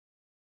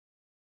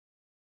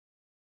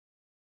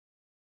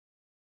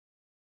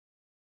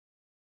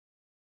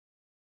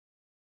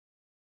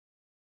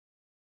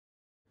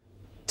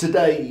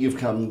Today you've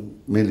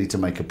come merely to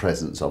make a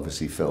presence,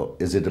 obviously, Phil.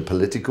 Is it a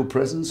political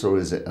presence or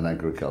is it an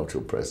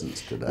agricultural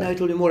presence today? No,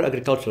 it will be more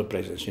agricultural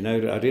presence. You know,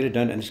 I really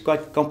don't, and it's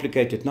quite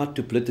complicated not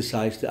to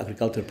politicise the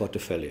agricultural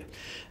portfolio.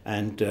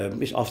 And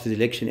it's after the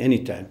election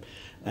anytime.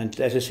 And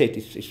as I said,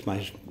 it's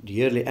my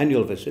yearly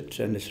annual visit,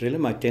 and it's really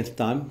my 10th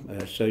time.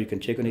 So you can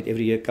check on it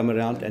every year, come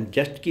around, and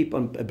just keep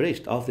on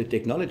abreast of the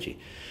technology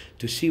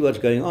to see what's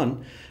going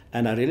on.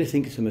 And I really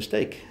think it's a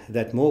mistake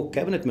that more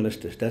cabinet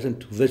ministers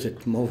don't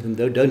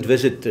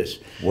visit this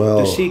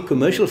to see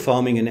commercial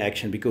farming in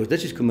action, because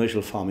this is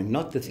commercial farming,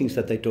 not the things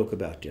that they talk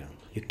about. Yeah,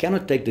 you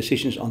cannot take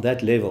decisions on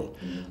that level,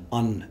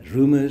 on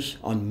rumours,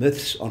 on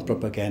myths, on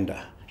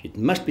propaganda. It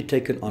must be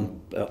taken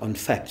on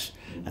facts.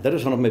 And that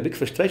was one of my big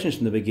frustrations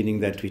in the beginning,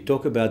 that we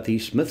talk about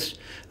these myths.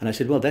 And I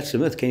said, well, that's a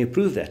myth. Can you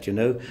prove that? You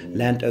know,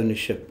 land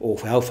ownership, or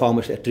how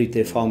farmers treat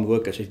their farm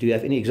workers. Do you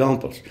have any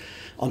examples?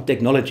 On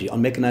technology,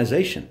 on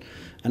mechanization.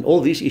 And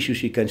all these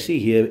issues you can see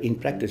here in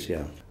practice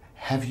here.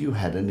 Have you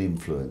had an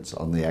influence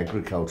on the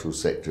agricultural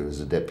sector as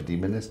a deputy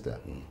minister?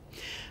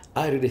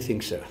 I really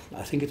think so.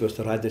 I think it was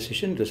the right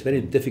decision. It was a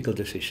very difficult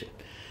decision.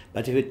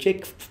 But if you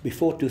check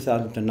before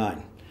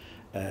 2009,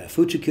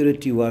 food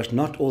security was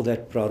not all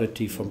that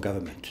priority from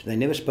government. They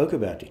never spoke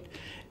about it.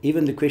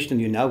 Even the question,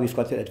 we've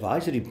got an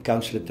advisory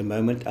council at the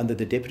moment under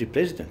the deputy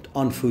president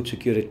on food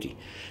security.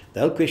 The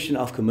whole question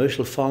of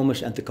commercial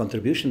farmers and the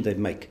contribution they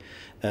make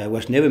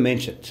was never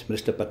mentioned.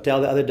 Mr.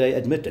 Patel the other day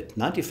admitted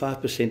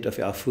 95% of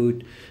our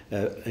food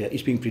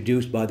is being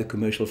produced by the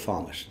commercial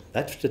farmers.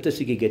 That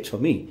statistic he gets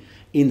from me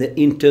in the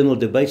internal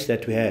debates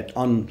that we had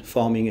on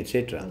farming,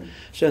 etc.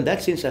 So in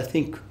that sense, I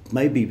think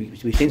maybe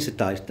we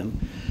sensitized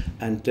them.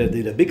 And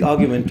the big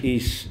argument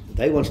is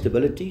they want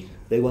stability,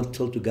 they want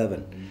still to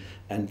govern.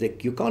 And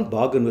you can't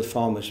bargain with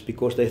farmers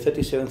because there are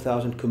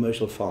 37,000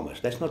 commercial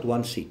farmers. That's not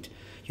one seat.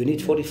 You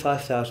need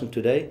 45,000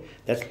 today.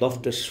 That's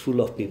Loftus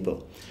full of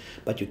people.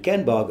 But you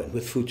can bargain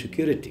with food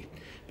security,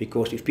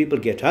 because if people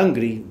get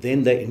hungry,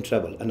 then they're in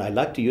trouble. And I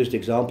like to use the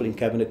example in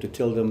cabinet to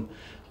tell them,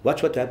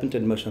 watch what happened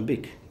in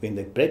Mozambique. When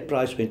the bread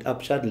price went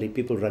up, suddenly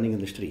people running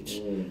in the streets.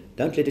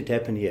 Don't let it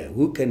happen here.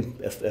 Who can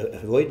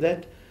avoid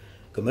that?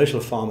 Commercial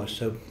farmers,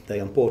 so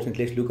they're important.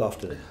 Let's look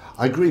after them.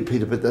 I agree,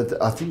 Peter,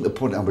 but I think the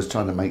point I was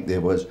trying to make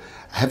there was,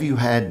 have you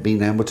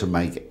been able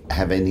to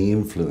have any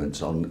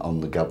influence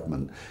on the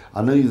government?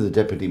 I know you're the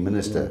deputy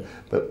minister,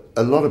 but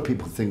a lot of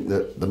people think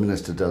that the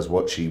minister does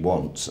what she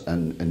wants,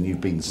 and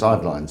you've been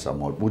sidelined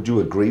somewhat. Would you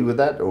agree with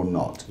that or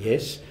not?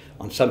 Yes,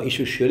 on some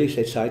issues surely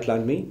they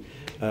sidelined me,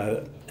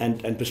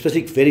 and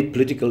specific very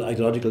political,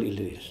 ideological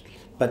issues.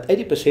 But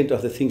 80%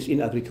 of the things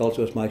in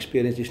agriculture, as my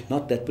experience, is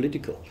not that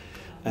political.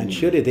 And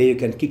surely there you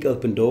can kick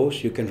open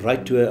doors, you can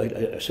write to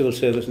a civil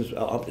service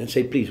and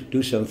say, please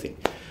do something,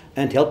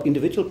 and help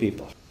individual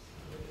people.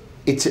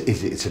 It's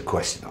a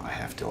question I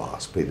have to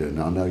ask, Peter,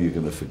 and I know you're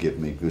going to forgive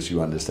me because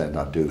you understand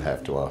I do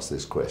have to ask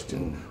this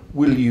question.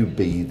 Will you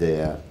be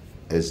there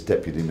as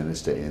Deputy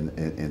Minister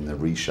in the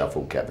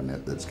reshuffle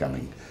cabinet that's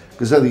coming?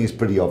 Because I think it's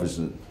pretty obvious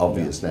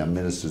now,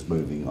 Minister's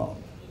moving on.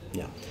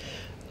 Yeah,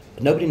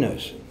 nobody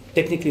knows.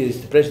 Technically it's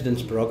the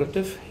President's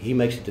prerogative, he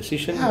makes a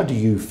decision. How do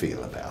you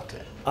feel about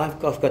it?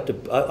 I've got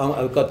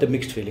the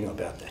mixed feeling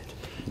about that.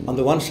 On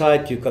the one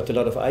side, you've got a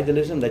lot of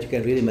idealism that you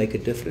can really make a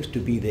difference to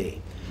be there.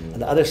 On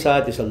the other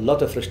side, there's a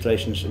lot of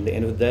frustrations in the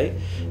end of the day.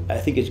 I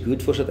think it's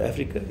good for South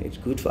Africa, it's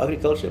good for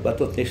agriculture, but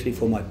not necessarily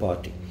for my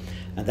party.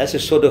 And that's a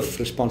sort of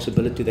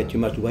responsibility that you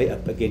must weigh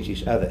up against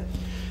each other.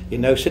 You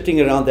know,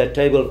 sitting around that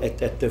table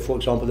for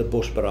example, the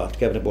Bosberaad,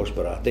 Cabinet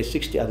Bosberaad, there's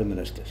 60 other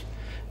ministers.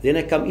 Then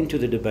I come into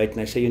the debate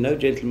and I say,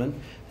 gentlemen,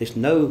 there's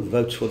no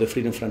votes for the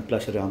Freedom Front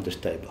Plus around this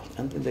table.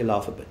 And then they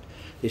laugh a bit.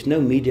 There's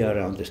no media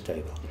around this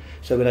table.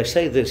 So when I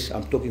say this,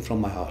 I'm talking from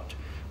my heart.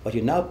 What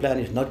you now plan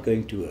is not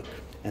going to work.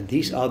 And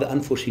these are the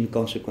unforeseen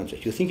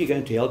consequences. You think you're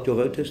going to help your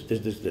voters,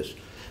 this.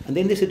 And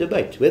then there's a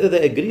debate. Whether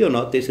they agree or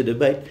not, there's a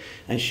debate.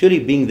 And surely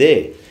being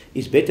there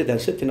is better than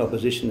sit in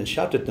opposition and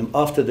shout at them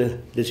after the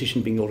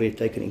decision being already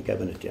taken in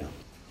cabinet. Yeah.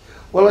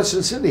 Well, I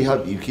sincerely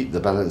hope you keep the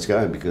balance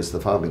going, because the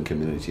farming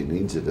community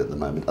needs it at the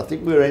moment. I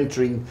think we're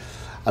entering,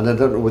 and I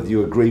don't know whether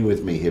you agree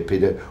with me here,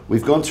 Peter,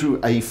 we've gone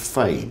through a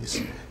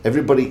phase.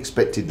 Everybody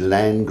expected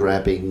land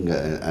grabbing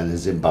and a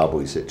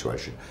Zimbabwe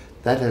situation.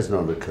 That has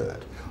not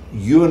occurred.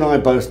 You and I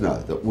both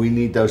know that we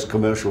need those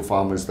commercial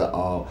farmers that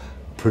are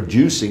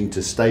producing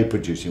to stay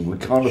producing. We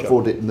can't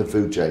afford it in the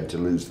food chain to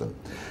lose them.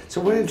 So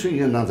we're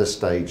entering another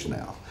stage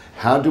now.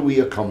 How do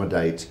we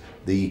accommodate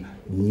the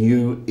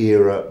new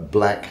era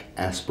black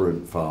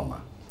aspirant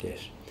farmer? Yes.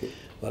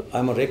 Well,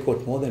 I'm on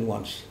record more than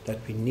once that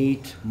we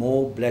need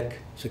more black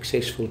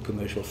successful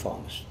commercial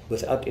farmers,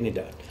 without any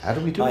doubt. How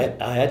do we do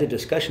it? I had a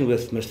discussion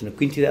with Mr.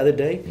 Nkwinti the other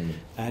day,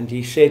 and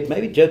he said,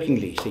 maybe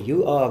jokingly, he said,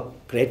 you are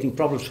creating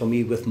problems for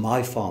me with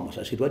my farmers.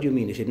 I said, what do you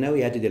mean? He said, no,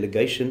 he had a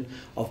delegation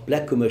of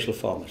black commercial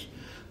farmers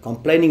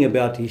complaining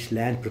about his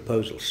land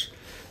proposals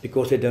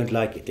because they don't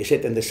like it. They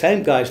said, and the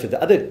same guys that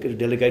the other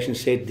delegation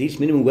said, these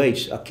minimum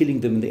wage are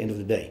killing them in the end of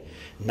the day.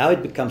 Now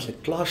it becomes a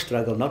class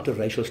struggle, not a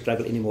racial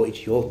struggle anymore.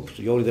 It's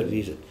you're the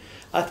reason.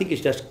 I think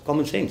it's just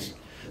common sense.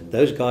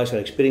 Those guys are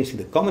experiencing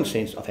the common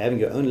sense of having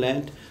your own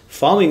land,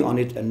 farming on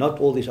it, and not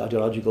all these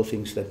ideological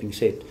things that are being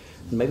said.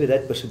 And maybe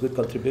that was a good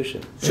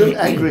contribution. Should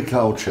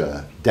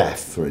agriculture, DAF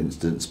for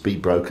instance, be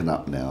broken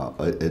up now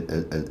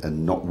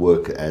and not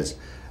work as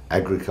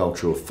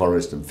agricultural,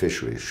 forest and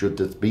fisheries? Should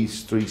there be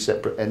three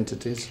separate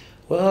entities?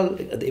 Well,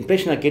 the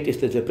impression I get is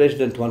that the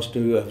president wants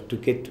to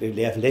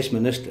have less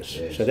ministers,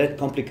 yes. So that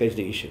complicates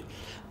the issue.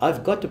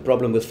 I've got a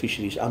problem with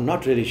fisheries. I'm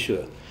not really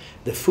sure.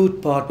 The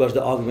food part was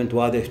the argument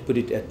why they put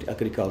it at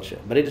agriculture.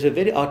 But it is a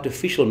very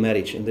artificial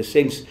marriage in the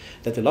sense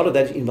that a lot of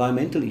that is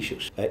environmental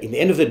issues. In the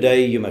end of the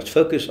day, you must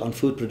focus on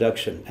food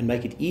production and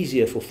make it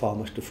easier for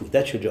farmers to food.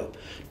 That's your job.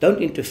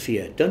 Don't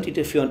interfere. Don't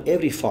interfere on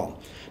every farm,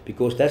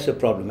 because that's a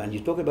problem. And you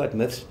talk about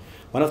myths.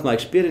 One of my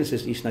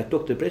experiences is, and I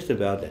talked to the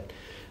president about that,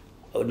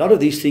 a lot of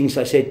these things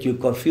I said, you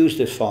confuse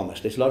the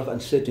farmers. There's a lot of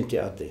uncertainty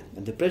out there.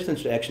 And the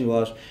president's reaction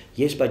was,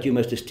 yes, but you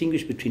must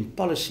distinguish between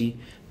policy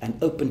and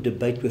open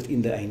debate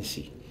within the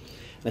ANC.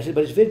 And I said,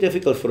 but it's very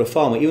difficult for a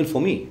farmer, even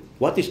for me.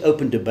 What is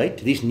open debate?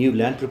 These new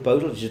land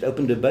proposals, is it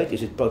open debate?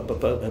 Is it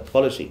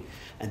policy?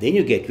 And then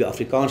you get your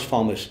Afrikaans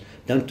farmers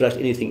don't trust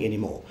anything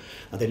anymore.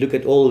 And they look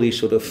at all these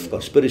sort of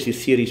conspiracy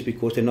theories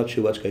because they're not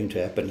sure what's going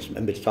to happen,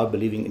 and they start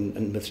believing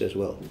in myths as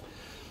well.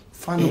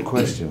 Final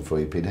question for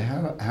you, Peter.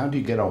 How do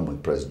you get on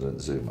with President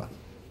Zuma?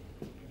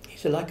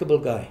 He's a likable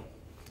guy.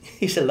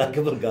 He's a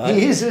likable guy.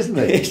 He is, isn't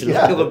he? He's a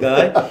likable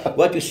guy.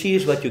 What you see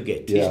is what you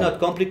get. Yeah. He's not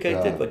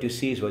complicated. Yeah. What you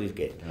see is what you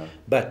get. Yeah.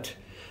 But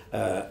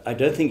I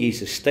don't think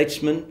he's a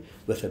statesman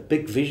with a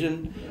big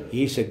vision.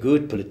 He's a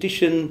good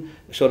politician,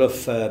 sort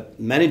of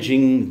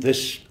managing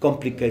this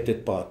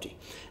complicated party.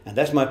 And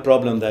that's my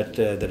problem, that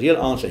the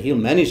real answer, he'll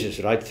manage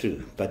this right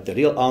through, but the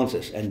real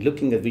answers and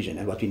looking at vision.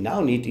 And what we now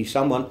need is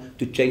someone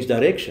to change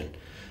direction.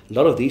 A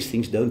lot of these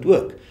things don't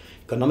work.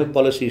 Economic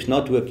policy is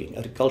not working.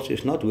 Agriculture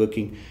is not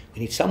working.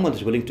 We need someone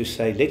that's willing to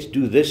say, let's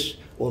do this.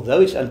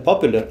 Although it's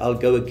unpopular, I'll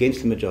go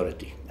against the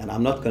majority. And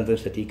I'm not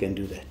convinced that he can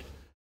do that.